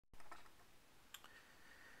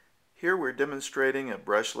Here we're demonstrating a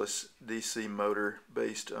brushless DC motor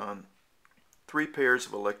based on 3 pairs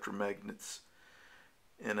of electromagnets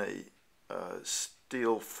in a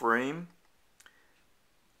steel frame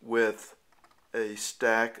with a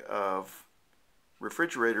stack of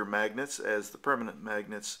refrigerator magnets as the permanent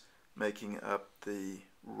magnets making up the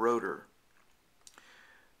rotor.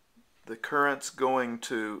 The currents going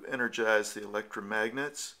to energize the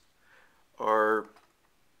electromagnets are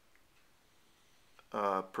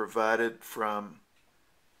provided from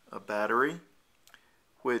a battery,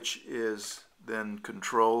 which is then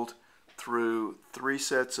controlled through 3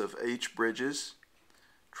 sets of H bridges,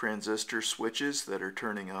 transistor switches that are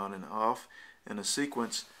turning on and off in a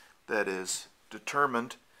sequence that is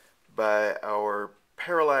determined by our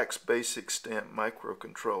Parallax BASIC Stamp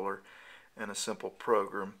microcontroller and a simple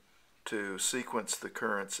program to sequence the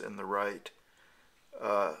currents in the right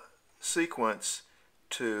sequence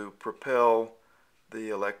to propel the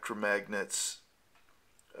electromagnets,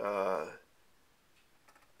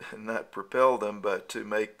 not propel them, but to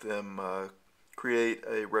make them create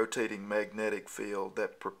a rotating magnetic field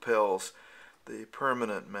that propels the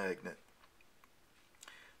permanent magnet.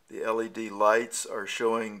 The LED lights are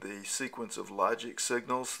showing the sequence of logic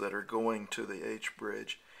signals that are going to the H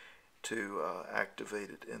bridge to activate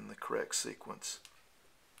it in the correct sequence.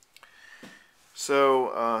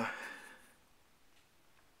 So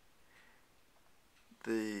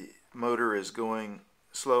the motor is going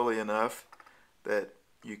slowly enough that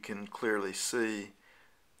you can clearly see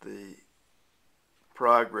the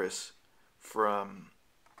progress from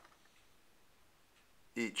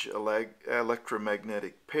each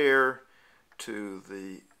electromagnetic pair to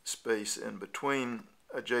the space in between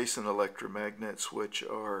adjacent electromagnets, which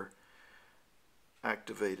are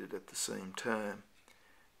activated at the same time.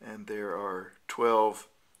 And there are 12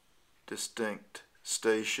 distinct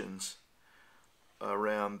stations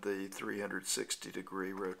around the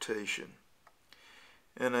 360-degree rotation.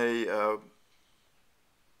 In a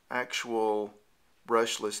actual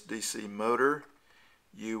brushless DC motor,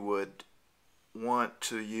 you would want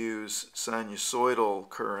to use sinusoidal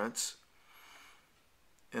currents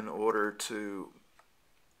in order to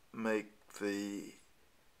make the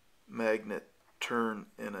magnet turn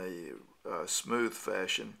in a smooth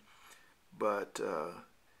fashion, but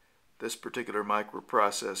this particular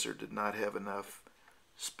microprocessor did not have enough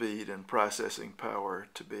speed and processing power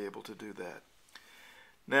to be able to do that.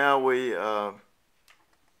 Now we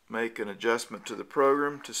make an adjustment to the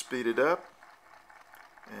program to speed it up,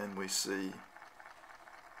 and we see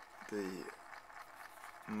the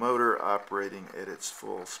motor operating at its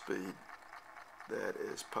full speed that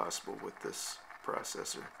is possible with this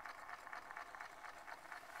processor.